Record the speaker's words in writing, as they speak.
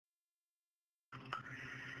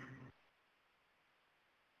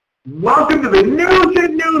Welcome to the News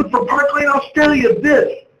at Noon from Park Lane, Australia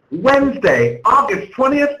this Wednesday, August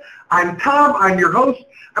 20th. I'm Tom. I'm your host.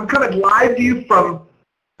 I'm coming live to you from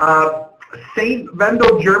St.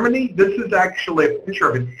 Wendel, Germany. This is actually a picture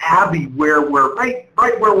of an abbey where we're right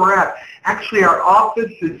where we're at. Actually, our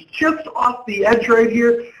office is just off the edge right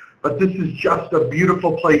here, but this is just a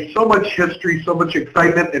beautiful place. So much history, so much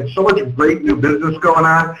excitement, and so much great new business going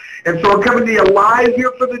on. And so we're coming to you live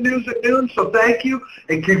here for the News at Noon, so thank you,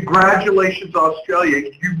 and congratulations,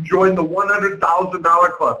 Australia. You joined the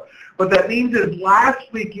 $100,000 club. What that means is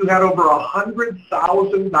last week you had over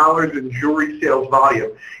 $100,000 in jewelry sales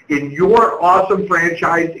volume in your awesome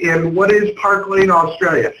franchise in what is Park Lane,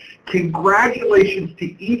 Australia. Congratulations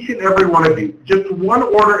to each and every one of you. Just one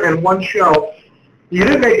order and one show. You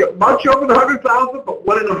didn't make it much over the 100,000, but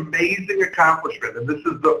what an amazing accomplishment. And this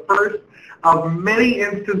is the first of many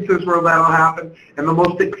instances where that'll happen. And the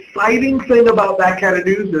most exciting thing about that kind of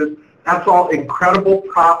news is that's all incredible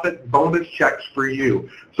profit bonus checks for you.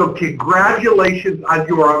 So congratulations on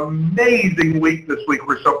your amazing week this week.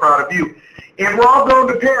 We're so proud of you. And we're all going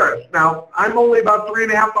to Paris. Now, I'm only about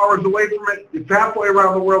 3.5 hours away from it. It's halfway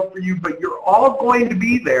around the world for you, but you're all going to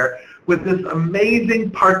be there with this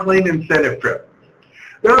amazing Park Lane incentive trip.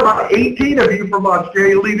 There are about 18 of you from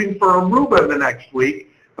Australia leaving for Aruba in the next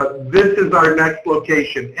week, but this is our next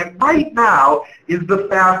location. And right now is the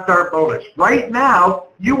Fast Start bonus. Right now,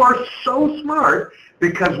 you are so smart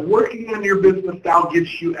because working on your business now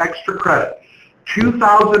gives you extra credit.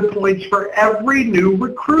 2,000 points for every new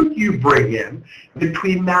recruit you bring in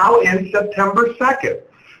between now and September 2nd.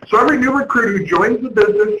 So every new recruit who joins the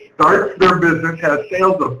business, starts their business, has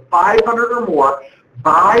sales of 500 or more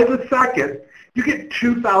by the 2nd, you get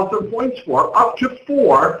 2,000 points for, up to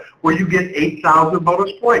 4, where you get 8,000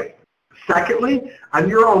 bonus points. Secondly, on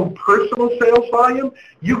your own personal sales volume,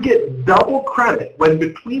 you get double credit when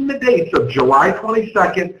between the dates of July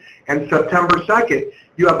 22nd and September 2nd,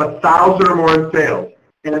 you have 1,000 or more in sales.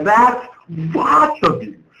 And that's lots of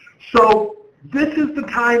you. So this is the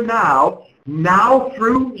time now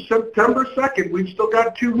through September 2nd, we've still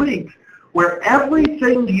got 2 weeks, where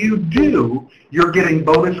everything you do, you're getting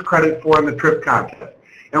bonus credit for in the trip contest.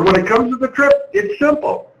 And when it comes to the trip, it's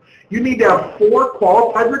simple. You need to have 4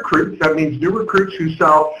 qualified recruits. That means new recruits who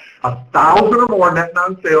sell 1,000 or more net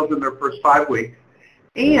non-sales in their first 5 weeks,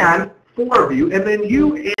 and 4 of you, and then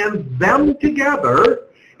you and them together,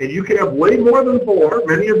 and you can have way more than 4.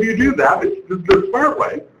 Many of you do that. It's the smart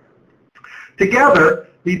way. Together,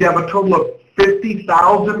 need to have a total of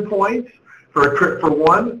 50,000 points for a trip for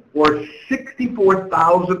 1, or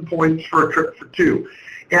 64,000 points for a trip for 2.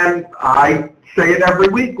 And I say it every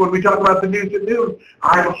week when we talk about the News at Noon,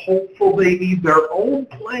 I'm hopeful they need their own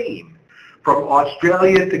plane from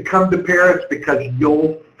Australia to come to Paris because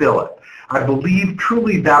you'll fill it. I believe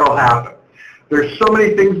truly that'll happen. There's so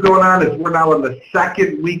many things going on as we're now in the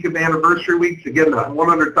 2nd week of anniversary weeks. Again, the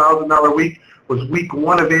 $100,000 week was week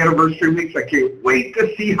 1 of anniversary weeks. I can't wait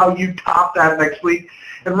to see how you top that next week.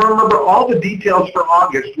 And remember, all the details for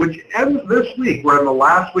August, which ends this week, we're in the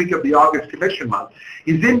last week of the August Commission Month,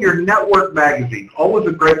 is in your network magazine. Always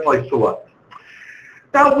a great place to look.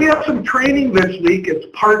 Now, we have some training this week. It's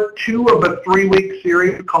part 2 of a 3-week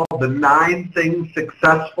series called The 9 Things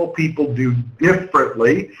Successful People Do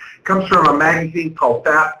Differently. It comes from a magazine called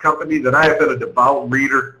Fast Company that I have been a devout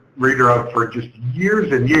reader of for just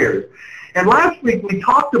years and years. And last week we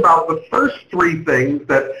talked about the first 3 things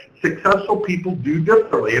that successful people do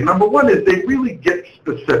differently. And number 1 is they really get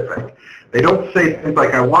specific. They don't say things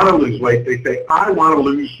like, I want to lose weight. They say, I want to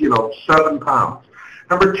lose, 7 pounds.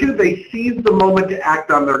 Number 2, they seize the moment to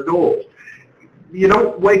act on their goals. You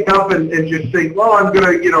don't wake up and just think, well, I'm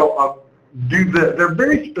going to, do the, they're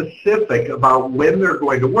very specific about when they're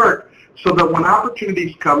going to work so that when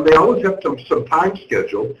opportunities come, they always have some time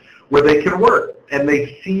scheduled where they can work, and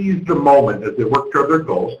they seize the moment as they work toward their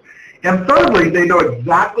goals. And thirdly, they know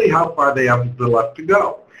exactly how far they have left to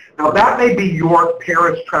go. Now, that may be your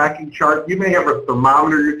Paris tracking chart. You may have a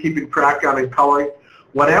thermometer you're keeping track on and coloring,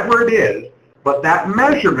 whatever it is, but that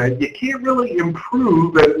measurement, you can't really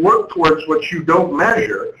improve and work towards what you don't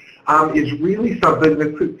measure, is really something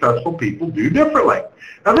that successful people do differently.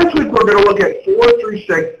 Now, this week we're going to look at 4 through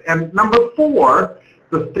 6, and number 4,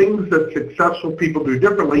 the things that successful people do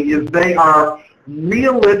differently is they are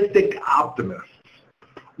realistic optimists.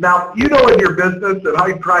 Now, in your business, and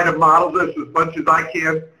I try to model this as much as I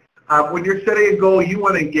can, when you're setting a goal, you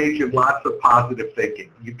want to engage in lots of positive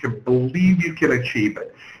thinking. You can believe you can achieve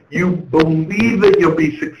it. You believe that you'll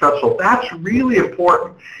be successful. That's really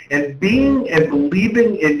important. And being and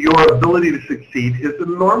believing in your ability to succeed is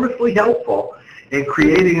enormously helpful and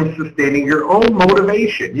creating and sustaining your own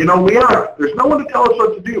motivation. You know, there's no one to tell us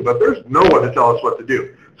what to do, but there's no one to tell us what to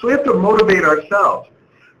do. So we have to motivate ourselves.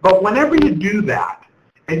 But whenever you do that,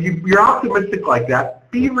 and you're optimistic like that,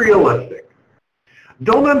 be realistic.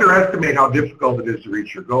 Don't underestimate how difficult it is to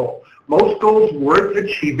reach your goal. Most goals worth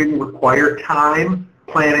achieving require time,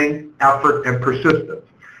 planning, effort, and persistence.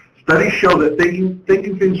 Studies show that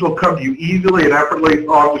thinking things will come to you easily and effortlessly,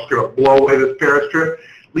 I'm just going to blow away this Paris trip,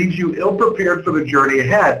 leaves you ill-prepared for the journey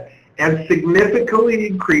ahead and significantly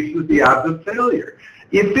increases the odds of failure.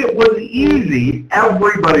 If it was easy,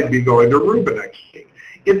 everybody'd be going to Aruba next week.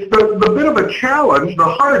 It's the bit of a challenge, the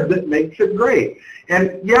hard, that makes it great.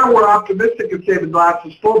 And yeah, we're optimistic and say the glass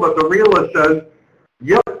is full, but the realist says,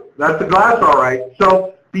 yep, that's the glass all right.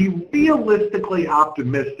 So be realistically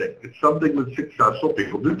optimistic. It's something that successful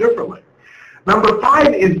people do differently. Number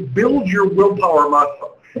 5 is build your willpower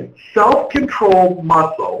muscle. Self-control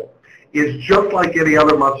muscle is just like any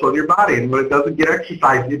other muscle in your body, and when it doesn't get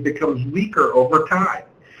exercised, it becomes weaker over time.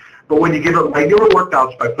 But when you give it regular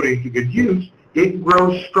workouts by putting it to good use, it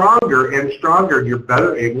grows stronger and stronger, and you're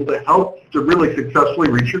better able to help to really successfully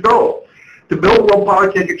reach your goals. To build willpower,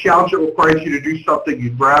 take a challenge that requires you to do something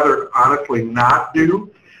you'd rather honestly not do.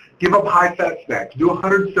 Give up high-fat snacks. Do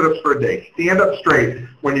 100 sit-ups for a day. Stand up straight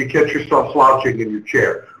when you catch yourself slouching in your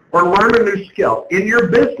chair. Or learn a new skill. In your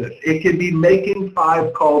business, it can be making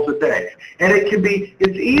 5 calls a day. And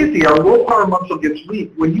it's easy. Our willpower muscle gets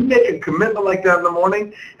weak. When you make a commitment like that in the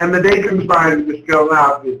morning, and the day comes by and you just go,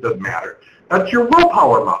 it doesn't matter. That's your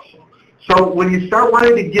willpower muscle. So when you start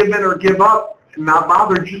wanting to give in or give up and not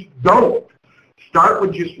bother, just don't. Start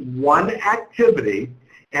with just one activity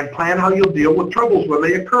and plan how you'll deal with troubles when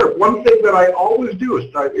they occur. One thing that I always do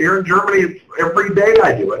is, here in Germany, it's every day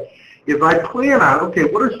I do it, is I plan on, okay,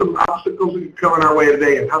 what are some obstacles that come in our way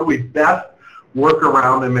today, and how do we best work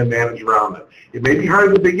around them and manage around them? It may be hard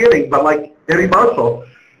at the beginning, but like any muscle,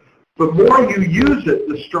 the more you use it,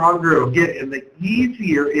 the stronger it'll get, and the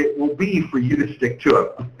easier it will be for you to stick to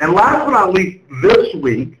it. And last but not least, this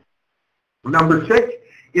week, number 6,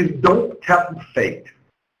 is don't tempt fate.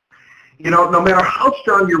 You know, no matter how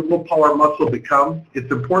strong your willpower muscle becomes, it's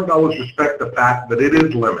important to always respect the fact that it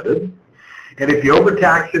is limited. And if you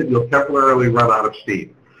overtax it, you'll temporarily run out of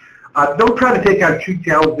steam. Don't try to take on 2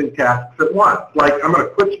 challenging tasks at once. Like, I'm going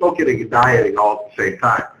to quit smoking and dieting all at the same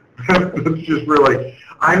time. It's just really,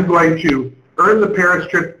 I'm going to earn the Paris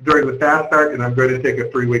trip during the fast start, and I'm going to take a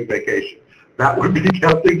 3-week vacation. That would be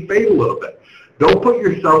tempting fate a little bit. Don't put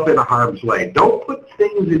yourself in a harm's way. Don't put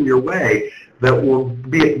things in your way that will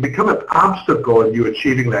become an obstacle in you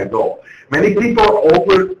achieving that goal. Many people are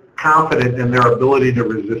overconfident in their ability to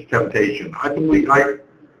resist temptation. I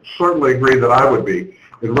certainly agree that I would be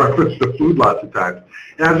in reference to food lots of times.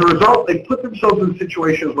 And as a result, they put themselves in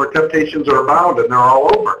situations where temptations are abound and they're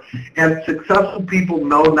all over. And successful people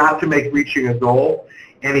know not to make reaching a goal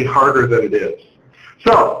any harder than it is.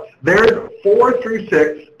 So there's 4 through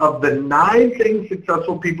 6 of the 9 things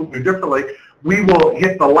successful people do differently. We will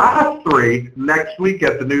hit the last 3 next week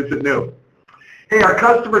at the News at Noon. Hey, our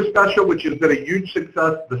customer special, which has been a huge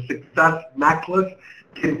success, the Success Necklace,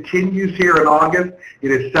 continues here in August.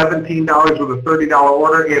 It is $17 with a $30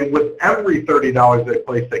 order, and with every $30 they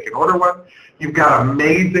place, they can order one. You've got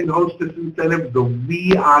amazing hostess incentives, the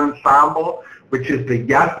We Ensemble, which is the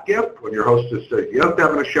yes gift. When your hostess says yes to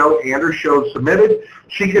having a show and her show is submitted,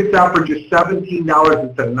 she gets that for just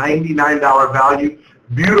 $17. It's a $99 value.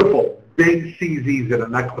 Beautiful. Big CZs in a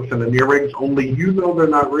necklace and an earrings, only you know they're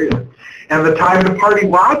not real. And the Time to Party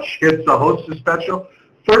watch, it's a hostess special,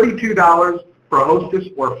 $32 for a hostess,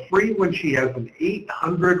 or free when she has an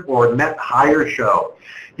 800 or net higher show.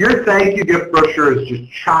 Your thank you gift brochure is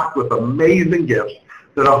just chocked with amazing gifts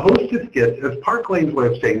that a hostess gets as Park Lane's way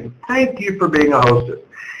of saying thank you for being a hostess.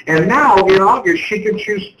 And now in August, she can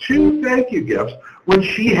choose 2 thank you gifts when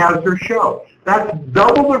she has her show. That's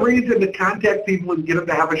double the reason to contact people and get them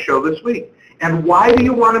to have a show this week. And why do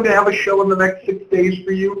you want them to have a show in the next 6 days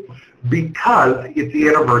for you? Because it's the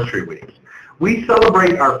anniversary weeks. We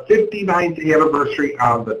celebrate our 59th anniversary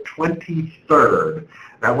on the 23rd.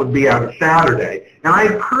 That would be on Saturday. And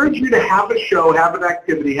I encourage you to have a show, have an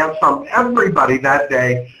activity, have everybody that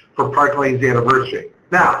day for Park Lane's anniversary.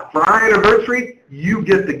 Now, for our anniversary, you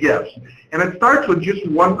get the gifts. And it starts with just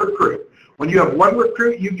 1 recruit. When you have 1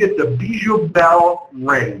 recruit, you get the Bijou Belle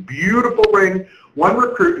ring. Beautiful ring. 1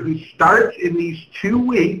 recruit who starts in these 2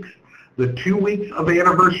 weeks, the 2 weeks of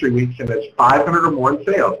anniversary weeks, and has 500 or more in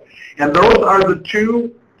sales. And those are the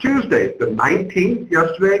 2 Tuesdays, the 19th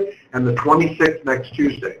yesterday and the 26th next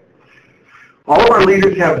Tuesday. All of our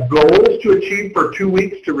leaders have goals to achieve for 2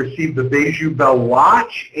 weeks to receive the Bijou Bell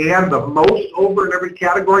watch, and the most over in every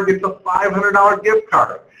category gets a $500 gift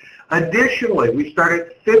card. Additionally, we start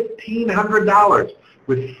at $1,500.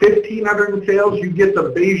 With $1,500 in sales, you get the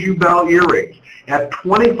Bijou Bell earrings. At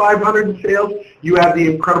 $2,500 in sales, you have the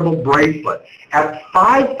incredible bracelet. At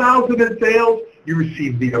 $5,000 in sales, you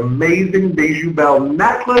receive the amazing Bijou Bell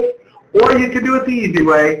necklace, or you can do it the easy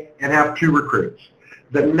way and have 2 recruits.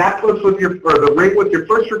 The necklace with your, or the ring with your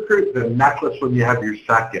first recruit, the necklace when you have your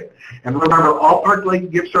second. And remember, all Park Lane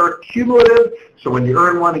gifts are cumulative, so when you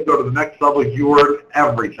earn one and go to the next level, you earn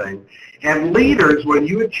everything. And leaders, when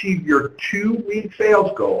you achieve your 2-week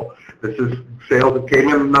sales goal, this is sales that came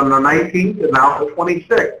in on the 19th and now the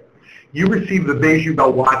 26th, you receive the Bijou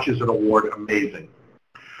Bell watch as an award. Amazing.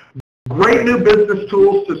 Great new business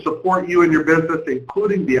tools to support you and your business,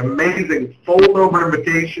 including the amazing fold-over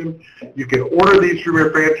invitation. You can order these from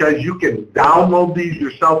your franchise. You can download these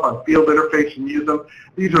yourself on Field Interface and use them.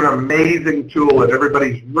 These are an amazing tool, and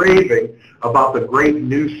everybody's raving about the great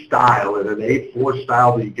new style in an A4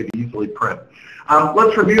 style that you can easily print.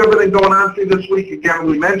 Let's review everything going on for you this week. Again,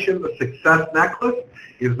 we mentioned the Success Necklace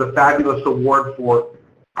is the fabulous award for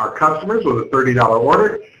our customers with a $30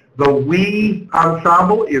 order. The We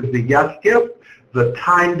Ensemble is the Yes gift. The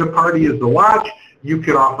Time to Party is the watch. You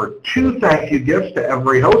can offer 2 thank you gifts to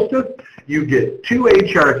every hostess. You get 2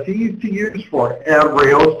 HRCs to use for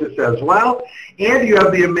every hostess as well. And you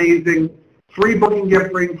have the amazing 3 booking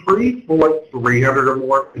gift ring free for 300 or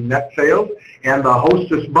more in net sales, and the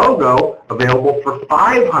Hostess BOGO available for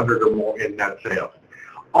 500 or more in net sales.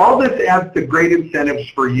 All this adds to great incentives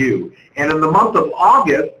for you. And in the month of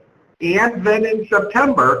August, and then in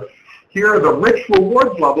September, here are the Rich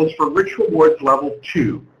Rewards levels for Rich Rewards Level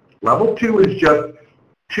 2. Level 2 is just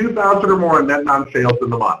 $2,000 or more in net non-sales in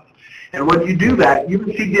the month. And when you do that, you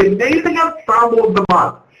can see the amazing ensemble of the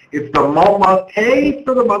month. It's the MoMA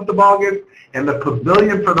for the month of August and the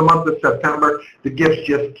Pavilion for the month of September. The gifts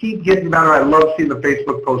just keep getting better. I love seeing the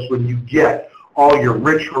Facebook posts when you get all your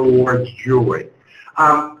Rich Rewards jewelry.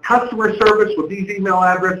 Customer service with these email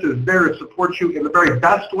addresses there to support you in the very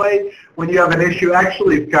best way when you have an issue.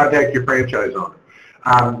 Actually, contact your franchise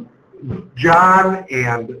owner. John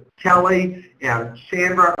and Kelly and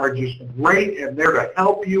Sandra are just great, and they're to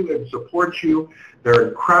help you and support you. They're an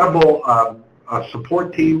incredible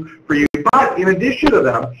support team for you. But in addition to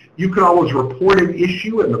them, you can always report an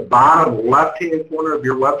issue in the bottom left-hand corner of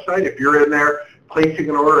your website if you're in there placing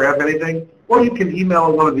an order or have anything, or you can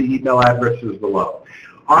email one of the email addresses below.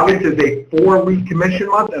 August is a 4-week commission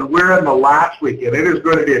month, and we're in the last week, and it is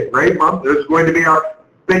going to be a great month. This is going to be our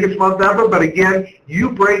biggest month ever, but again,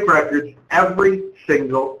 you break records every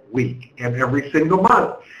single week and every single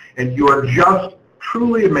month, and you are just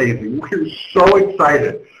truly amazing. We're so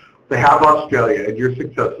excited to have Australia and your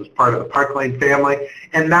success as part of the Park Lane family,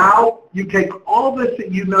 and now you take all this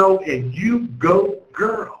that you know and you go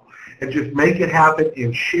girl. And just make it happen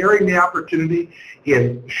in sharing the opportunity,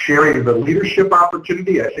 in sharing the leadership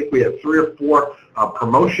opportunity. I think we had 3 or 4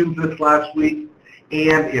 promotions this last week,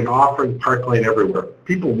 and in offering Park Lane everywhere.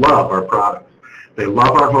 People love our products. They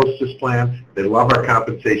love our hostess plan. They love our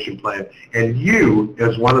compensation plan. And you,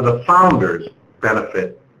 as one of the founders,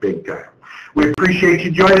 benefit big time. We appreciate you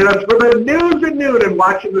joining us for the News at Noon and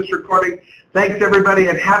watching this recording. Thanks, everybody,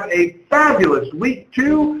 and have a fabulous week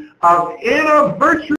 2 of anniversary.